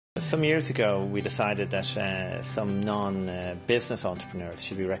Some years ago we decided that some non-business entrepreneurs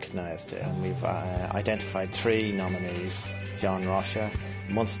should be recognised, and we've identified 3 nominees: John Rocha,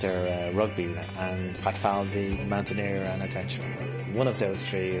 Munster Rugby, and Pat Falvey, Mountaineer and Adventure. One of those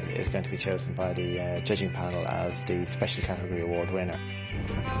 3 is going to be chosen by the judging panel as the Special Category Award winner.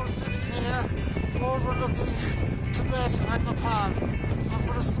 We're now sitting here overlooking Tibet and Nepal, and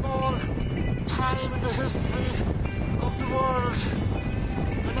for a small time in the history of the world,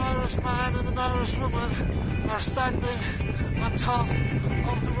 an Irish man and an Irish woman are standing on top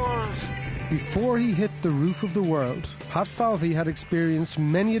of the world. Before he hit the roof of the world, Pat Falvey had experienced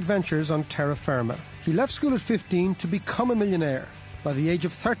many adventures on terra firma. He left school at 15 to become a millionaire. By the age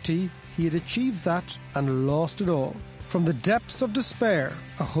of 30, he had achieved that and lost it all. From the depths of despair,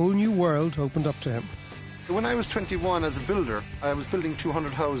 a whole new world opened up to him. When I was 21 as a builder, I was building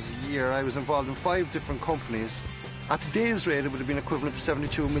 200 houses a year. I was involved in 5 different companies. At today's rate, it would have been equivalent to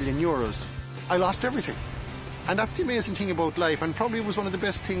 72 million euros. I lost everything. And that's the amazing thing about life, and probably was one of the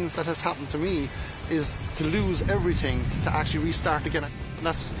best things that has happened to me, is to lose everything to actually restart again. And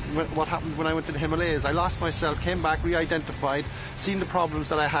that's what happened when I went to the Himalayas. I lost myself, came back, re-identified, seen the problems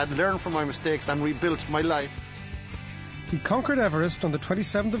that I had, learned from my mistakes and rebuilt my life. He conquered Everest on the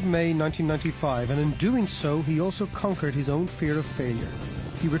 27th of May 1995, and in doing so he also conquered his own fear of failure.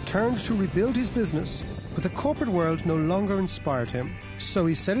 He returned to rebuild his business, but the corporate world no longer inspired him. So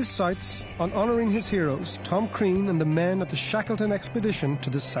he set his sights on honouring his heroes, Tom Crean and the men of the Shackleton expedition to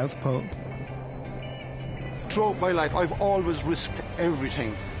the South Pole. Throughout my life, I've always risked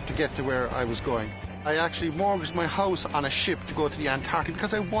everything to get to where I was going. I actually mortgaged my house on a ship to go to the Antarctic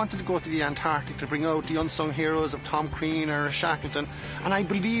because I wanted to go to the Antarctic to bring out the unsung heroes of Tom Crean or Shackleton, and I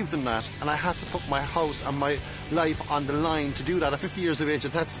believed in that, and I had to put my house and my life on the line to do that at 50 years of age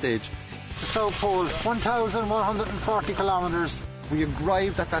at that stage. The South Pole, 1,140 kilometres. We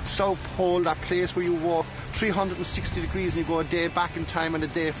arrived at that South Pole, that place where you walk 360 degrees and you go a day back in time and a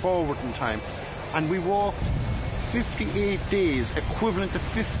day forward in time. And we walked 58 days, equivalent to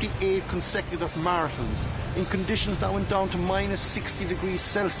 58 consecutive marathons, in conditions that went down to minus 60 degrees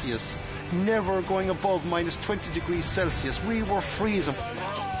Celsius, never going above minus 20 degrees Celsius. We were freezing.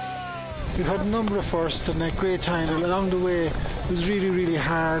 We've had a number of firsts and a great time. Along the way, it was really, really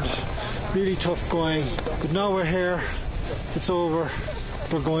hard, really tough going. But now we're here, it's over,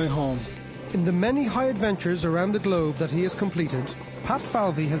 we're going home. In the many high adventures around the globe that he has completed, Pat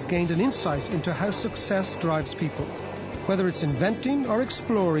Falvey has gained an insight into how success drives people. Whether it's inventing or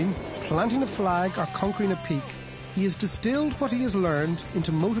exploring, planting a flag or conquering a peak, he has distilled what he has learned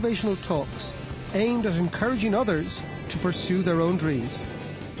into motivational talks aimed at encouraging others to pursue their own dreams.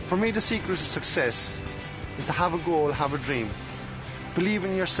 For me, the secret to success is to have a goal, have a dream. Believe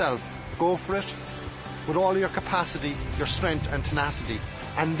in yourself, go for it with all your capacity, your strength and tenacity.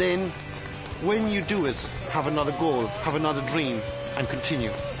 And then, when you do it, have another goal, have another dream, and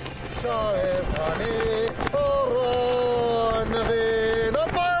continue.